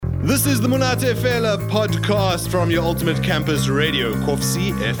This is the Monate Fela podcast from your ultimate campus radio,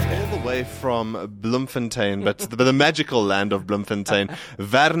 Kovsie FM. All the way from Bloemfontein, but the magical land of Bloemfontein,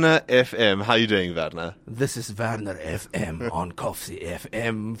 Werner FM. How are you doing, Werner? This is Werner FM on Kovsie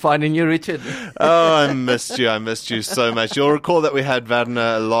FM. Finding you, Richard. Oh, I missed you so much. You'll recall that we had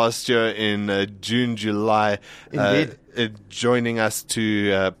Werner last year in June, July. Indeed. Joining us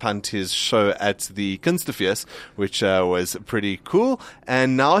to punt his show at the Kunstefees, which was pretty cool.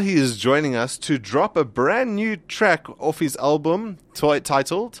 And now he is joining us to drop a brand new track off his album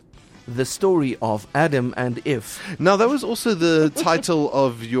titled The Story of Adam and Eve. Now, that was also the title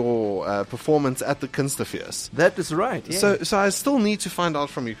of your performance at the Kunstefees. That is right, yeah. So I still need to find out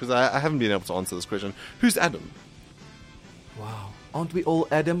from you, because I haven't been able to answer this question. Who's Adam? Wow. Aren't we all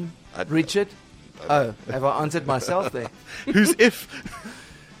Adam, Richard? Oh, have I answered myself there? Who's If?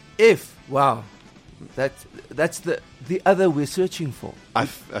 If. Wow. That's the other we're searching for. I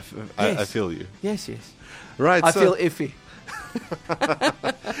feel you. Yes. Right. I feel iffy.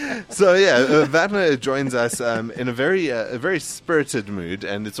 So Werner joins us in a very spirited mood,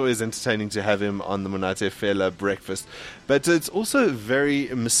 and it's always entertaining to have him on the Monate Fela breakfast. But it's also very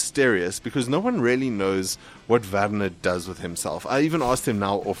mysterious, because no one really knows what Werner does with himself. I even asked him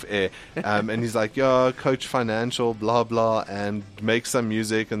now off air, and he's like, "Yeah, coach financial, blah blah, and make some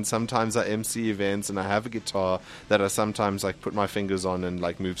music, and sometimes I MC events, and I have a guitar that I sometimes like put my fingers on and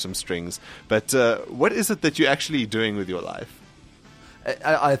like move some strings." But what is it that you're actually doing with your life?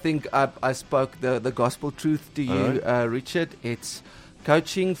 I think I spoke the gospel truth to you, Richard. It's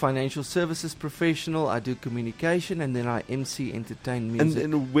coaching, financial services professional. I do communication, and then I MC, entertain music.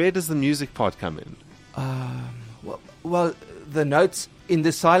 And where does the music part come in? Well, the notes in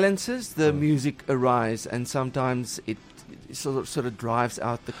the silences, the music arise, and sometimes it sort of drives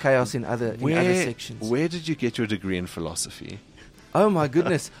out the chaos in other sections. Where did you get your degree in philosophy? Oh my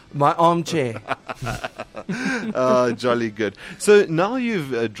goodness, my armchair. Oh, jolly good. So now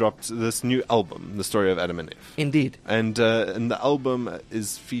you've dropped this new album, The Story of Adam and Eve. Indeed. And the album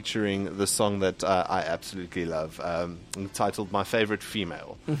is featuring the song that I absolutely love, titled My Favorite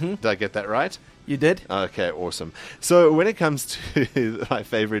Female. Mm-hmm. Did I get that right? You did? Okay, awesome. So when it comes to My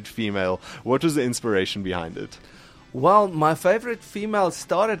Favorite Female, what was the inspiration behind it? Well, My Favorite Female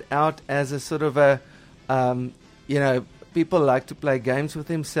started out as a sort of people like to play games with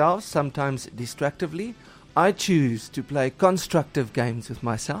themselves, sometimes distractively. I choose to play constructive games with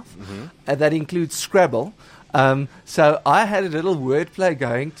myself. Mm-hmm. That includes Scrabble. So I had a little wordplay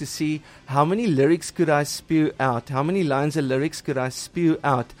going to see how many lyrics could I spew out, how many lines of lyrics could I spew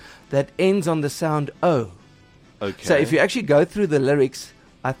out that ends on the sound O. Okay. So if you actually go through the lyrics,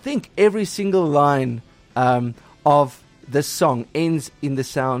 I think every single line of this song ends in the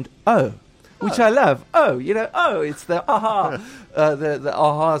sound O. Which I love. It's the aha, the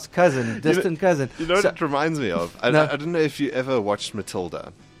aha's cousin, distant cousin. You know what it reminds me of? I don't know if you ever watched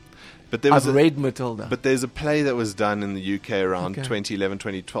Matilda. But I've read Matilda. But there's a play that was done in the UK around 2011,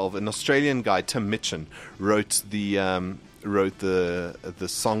 2012. An Australian guy, Tim Mitchin, wrote the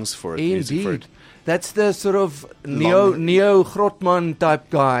songs for it, music for it. That's the sort of Neo Grotman type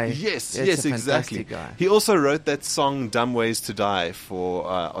guy. Yes, exactly. Guy. He also wrote that song "Dumb Ways to Die" for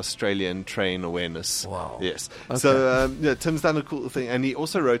Australian train awareness. Wow. Yes. Okay. So Tim's done a cool thing, and he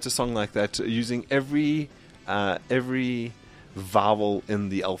also wrote a song like that using every vowel in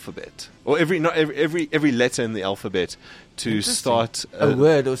the alphabet, or every letter in the alphabet to start a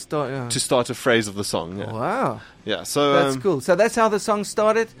word or to start a phrase of the song. Yeah. Wow. Yeah. So that's cool. So that's how the song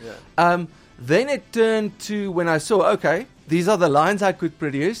started. Yeah. Then it turned to when I saw, okay, these are the lines I could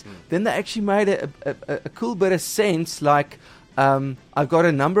produce. Then they actually made a cool bit of sense. Like, I've got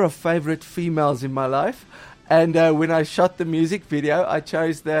a number of favorite females in my life. And when I shot the music video, I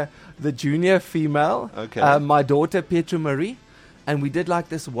chose the junior female, my daughter, Petra Marie. And we did like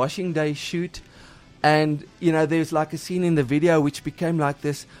this washing day shoot. And, there's like a scene in the video which became like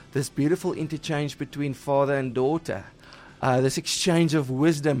this beautiful interchange between father and daughter. This exchange of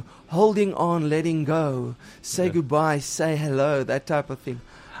wisdom, holding on, letting go, say goodbye, say hello, that type of thing.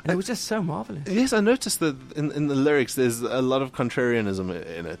 And it was just so marvelous. Yes, I noticed that in the lyrics there's a lot of contrarianism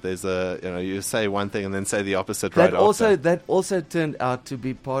in it. There's you say one thing and then say the opposite right after. That also turned out to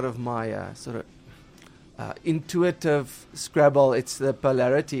be part of my sort of intuitive Scrabble. It's the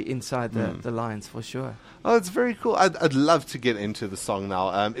polarity inside the lines, for sure. Oh, it's very cool. I'd love to get into the song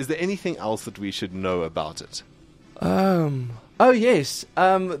now. Is there anything else that we should know about it? Oh yes.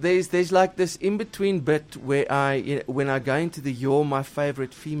 There's like this in between bit where when I go into the "You're my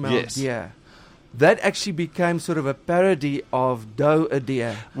favorite female dear," that actually became sort of a parody of Doe a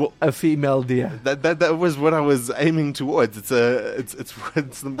deer, a female deer. That was what I was aiming towards. It's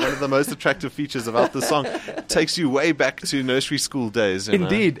one of the most attractive features about the song. It takes you way back to nursery school days.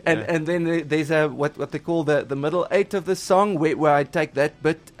 Indeed, and then there's what they call the middle eight of the song, where I take that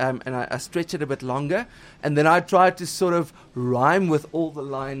bit and I stretch it a bit longer, and then I try to sort of rhyme with all the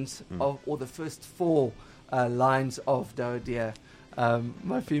lines or the first four lines of Doe a deer,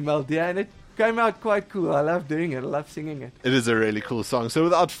 my female deer, and it came out quite cool. I love doing it. I love singing it. It is a really cool song. So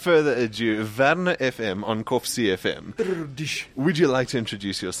without further ado, Werner FM on Koffsie FM. Would you like to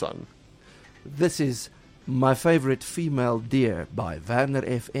introduce your song? This is My Favorite Female Deer by Werner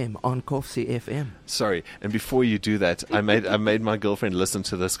FM on Koffsie FM. Sorry, and before you do that, I made my girlfriend listen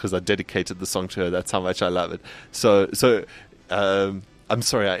to this because I dedicated the song to her. That's how much I love it. So I'm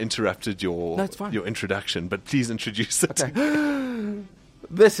sorry I interrupted your introduction, but please introduce it. Okay.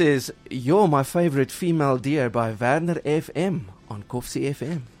 This is You're My Favorite Female Deer by Werner FM on Koffsie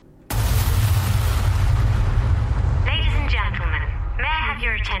FM. Ladies and gentlemen, may I have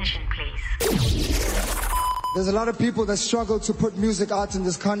your attention, please? There's a lot of people that struggle to put music out in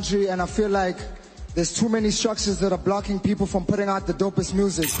this country, and I feel like there's too many structures that are blocking people from putting out the dopest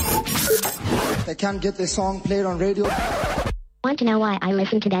music. They can't get their song played on radio. Want to know why I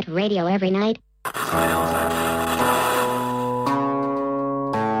listen to that radio every night?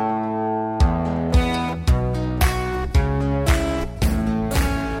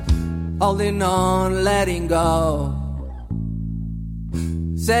 Holding on, letting go.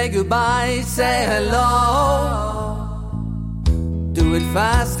 Say goodbye, say hello. Do it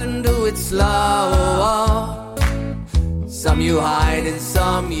fast and do it slow. Some you hide and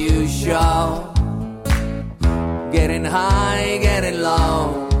some you show. Getting high, getting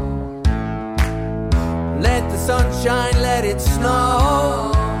low. Let the sun shine, let it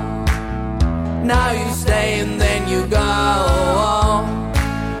snow. Now you stay and then you go.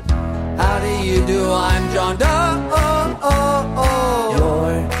 How do you do? I'm John Doe.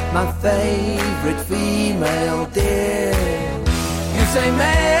 You're my favorite female deer. You say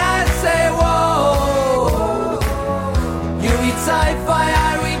may, I say whoa. You eat sci-fi,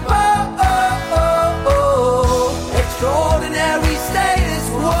 I read extraordinary status,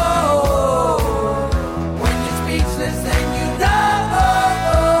 whoa. When you're speechless, then you know.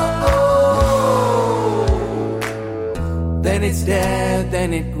 Then it's dead,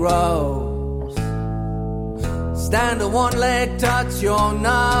 then it grows. Stand on one leg, touch your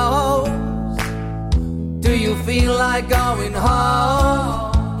nose. Do you feel like going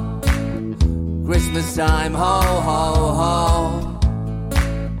home? Christmas time, ho, ho, ho.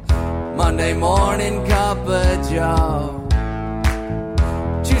 Monday morning, cup of joe.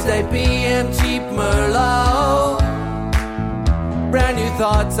 Tuesday PM, cheap Merlot. Brand new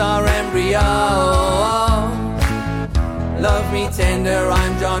thoughts are embryo. Love me tender,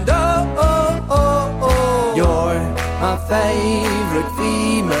 I'm John Doe. You're my favorite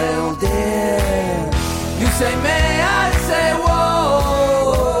female deer. You say may, I say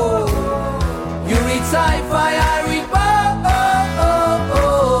whoa. You read sci-fi, I read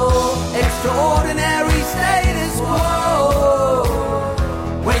extraordinary status, whoa.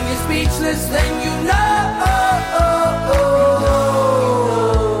 When you're speechless, then you know.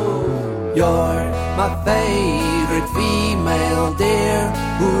 You're my favorite female deer.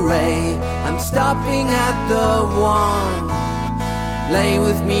 Hooray, I'm stopping at the one. Play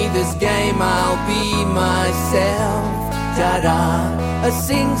with me this game, I'll be myself. Ta-da, a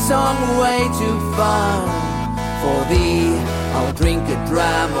sing-song way too fun. For thee, I'll drink a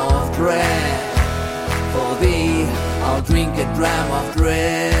dram of dread. For thee, I'll drink a dram of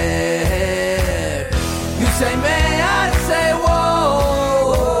dread. You say may, I say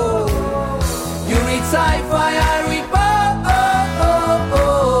whoa. You read sci-fi, I read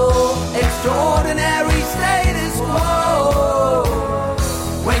extraordinary status, whoa.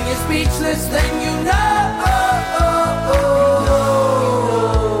 When you're speechless, then you know.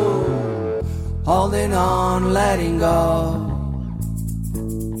 Holding on, letting go.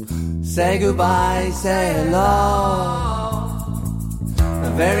 Say goodbye, say hello. A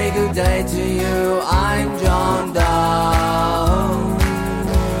very good day to you, I'm John Doe.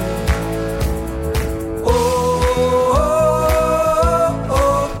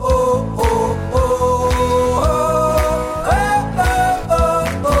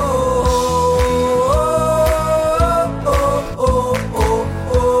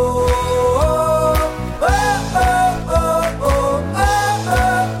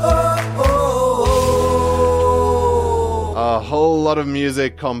 Lot of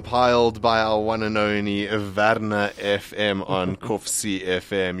music compiled by our one and only Werner FM on Kovsie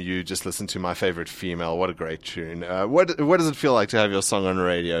FM. You just listened to My Favorite Female. What a great tune. What does it feel like to have your song on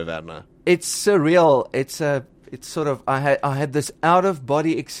radio, Werner? It's surreal. It's sort of I had this out of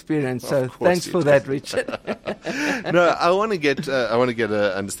body experience. So thanks for that, Richard. No, I want to get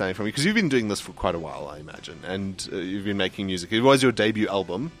an understanding from you, because you've been doing this for quite a while, I imagine, and you've been making music. It was your debut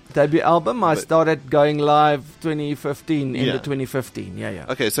album. I started going live 2015, end of 2015. Yeah.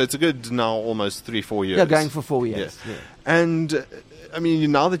 Okay, so it's a good now almost 3-4 years. Yeah, going for 4 years. Yeah. And I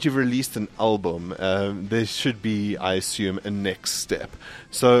mean, now that you've released an album, there should be, I assume, a next step.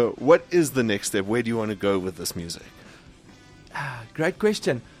 So what is the next step? Where do you want to go with this music? Great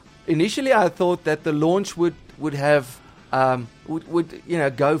question. Initially, I thought that the launch would have would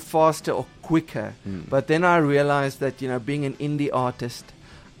go faster or quicker. But then I realized that being an indie artist,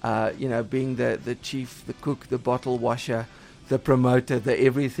 being the chief, the cook, the bottle washer, the promoter, the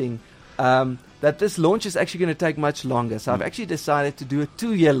everything, that this launch is actually going to take much longer. So I've actually decided to do a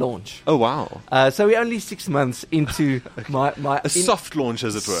 2-year launch. Oh, wow. So we're only 6 months into my soft launch,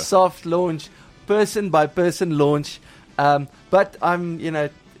 as it were. Soft launch, person by person launch. But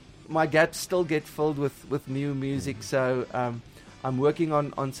my gaps still get filled with new music. So I'm working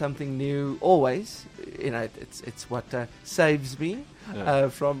on something new always. It's what saves me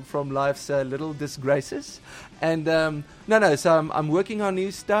from life's little disgraces. And so I'm working on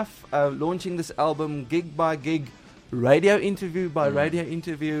new stuff, launching this album gig by gig, radio interview by radio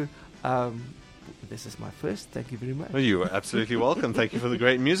interview. This is my first. Thank you very much. Well, you are absolutely welcome. Thank you for the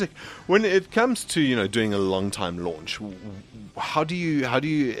great music. When it comes to doing a long time launch, how do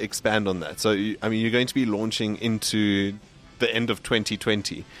you expand on that? So you're going to be launching into the end of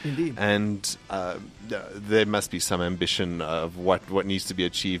 2020. Indeed. And there must be some ambition of what needs to be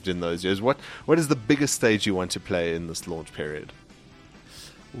achieved in those years. What is the biggest stage you want to play in this launch period?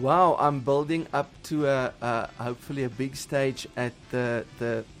 Wow, I'm building up to hopefully a big stage at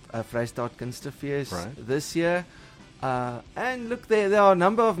the Vrystaat Kunstefees this year. And look, there are a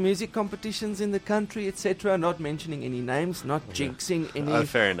number of music competitions in the country, etc. Not mentioning any names, not jinxing any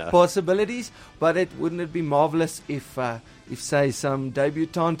possibilities. But wouldn't it be marvelous if say some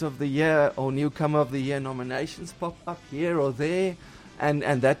debutante of the year or newcomer of the year nominations pop up here or there, and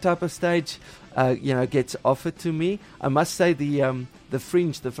that type of stage, gets offered to me. I must say the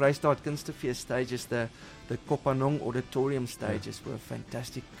Fringe, the Vrystaat Kunstefees stages, the Kopanong Auditorium stages were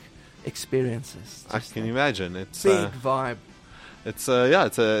fantastic experiences. I can imagine. It's big vibe. It's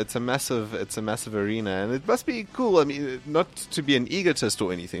a massive arena, and it must be cool. I mean, not to be an egotist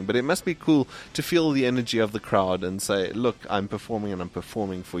or anything, but it must be cool to feel the energy of the crowd and say, "Look, I'm performing, and I'm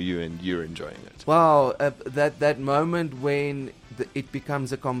performing for you, and you're enjoying it." Wow, that moment when it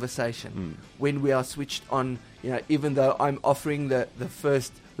becomes a conversation, when we are switched on. Even though I'm offering the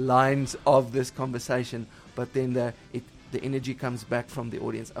first lines of this conversation, but then the energy comes back from the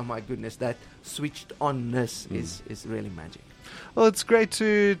audience. Oh my goodness, that switched onness is really magic. Well, it's great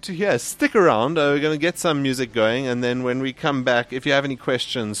to hear. Stick around. We're going to get some music going, and then when we come back, if you have any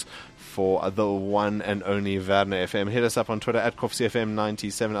questions for the one and only Werner FM, hit us up on Twitter at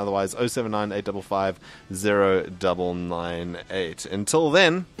KovsieFM97, otherwise 079 855 0998. Until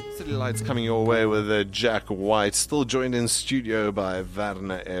then, City Lights coming your way with Jack White, still joined in studio by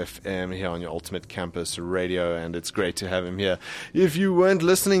Werner FM here on your Ultimate Campus Radio, and it's great to have him here. If you weren't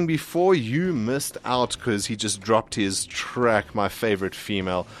listening before, you missed out, because he just dropped his track, My Favorite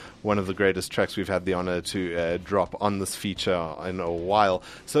Female, one of the greatest tracks we've had the honor to drop on this feature in a while.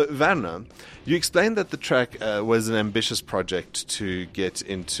 So, Werner, you explained that the track was an ambitious project to get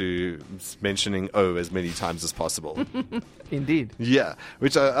into mentioning O as many times as possible. Indeed. Yeah,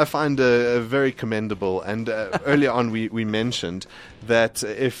 which I find very commendable. And earlier on we mentioned that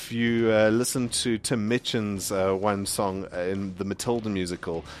if you listen to Tim Mitchen's one song in the Matilda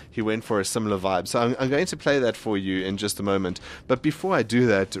musical, he went for a similar vibe. So I'm going to play that for you in just a moment. But before I do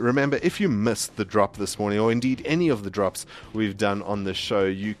that, remember, if you missed the drop this morning, or indeed any of the drops we've done on the show,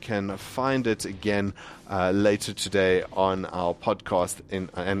 you can find it again later today on our podcast and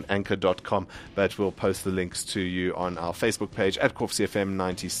anchor.com, but we'll post the links to you on our Facebook page at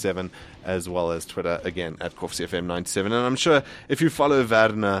KovsieFM97, as well as Twitter again at KovsieFM97. And I'm sure if you follow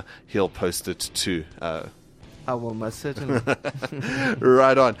Werner, he'll post it too. I will most certainly.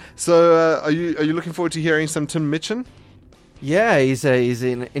 Right on. So are you looking forward to hearing some Tim Mitchen? Yeah, he's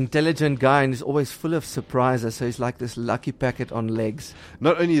an intelligent guy and he's always full of surprises. So he's like this lucky packet on legs.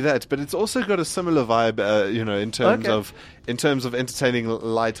 Not only that, but it's also got a similar vibe, in terms of entertaining,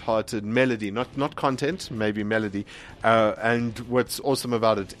 light-hearted melody, not content, maybe melody. And what's awesome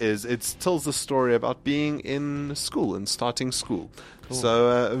about it is it tells the story about being in school and starting school. Cool.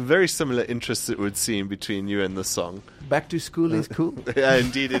 So very similar interests, it would seem, between you and the song. Back to school is cool. Yeah,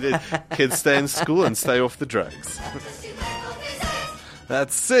 indeed it is. Kids stay in school and stay off the drugs.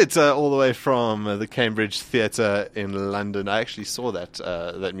 That's it, all the way from the Cambridge Theatre in London. I actually saw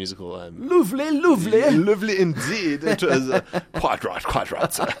that musical. Lovely. Lovely indeed. It was quite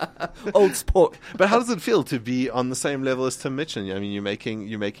right. Old sport. But how does it feel to be on the same level as Tim Mitchell? I mean, you're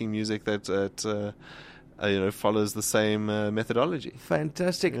making music that follows the same methodology.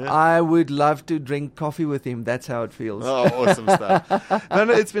 Fantastic. Yeah. I would love to drink coffee with him. That's how it feels. Oh, awesome stuff. No,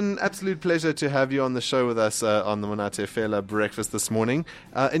 it's been an absolute pleasure to have you on the show with us on the Monate Fela Breakfast this morning.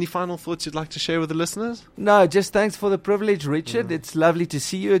 Any final thoughts you'd like to share with the listeners? No, just thanks for the privilege, Richard. It's lovely to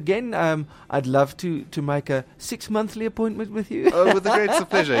see you again. I'd love to make a 6-monthly appointment with you. Oh, with the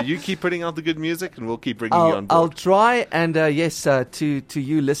greatest pleasure. You keep putting out the good music and we'll keep bringing you on board. I'll try. And yes, to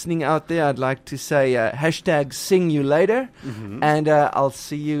you listening out there, I'd like to say hashtag sing you later. Mm-hmm. And I'll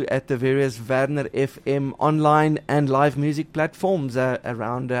see you at the various Werner FM online and live music platforms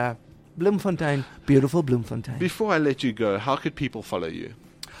around Bloemfontein, beautiful Bloemfontein. Before I let you go, how could people follow you?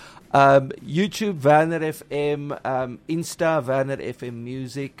 YouTube, Werner FM, Insta, Werner FM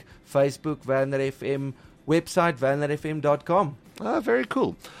Music, Facebook, Werner FM, website, wernerfm.com. Very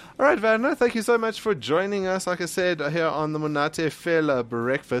cool. All right, Werner, thank you so much for joining us, like I said, here on the Monate Fela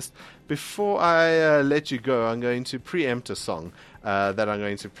Breakfast. Before I let you go, I'm going to preempt a song that I'm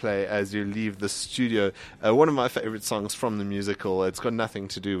going to play as you leave the studio. One of my favorite songs from the musical. It's got nothing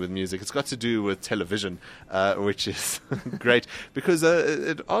to do with music. It's got to do with television, which is great because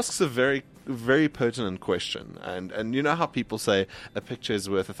it asks a very, very pertinent question. And you know how people say a picture is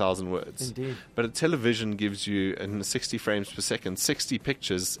worth 1,000 words? Indeed. But a television gives you, in 60 frames per second, 60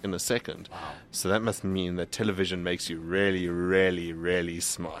 pictures in a second. Wow. So that must mean that television makes you really, really, really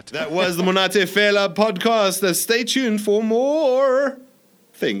smart. That was the Monate Fela podcast. Stay tuned for more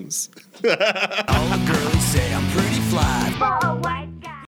things. All the girls say I'm pretty fly.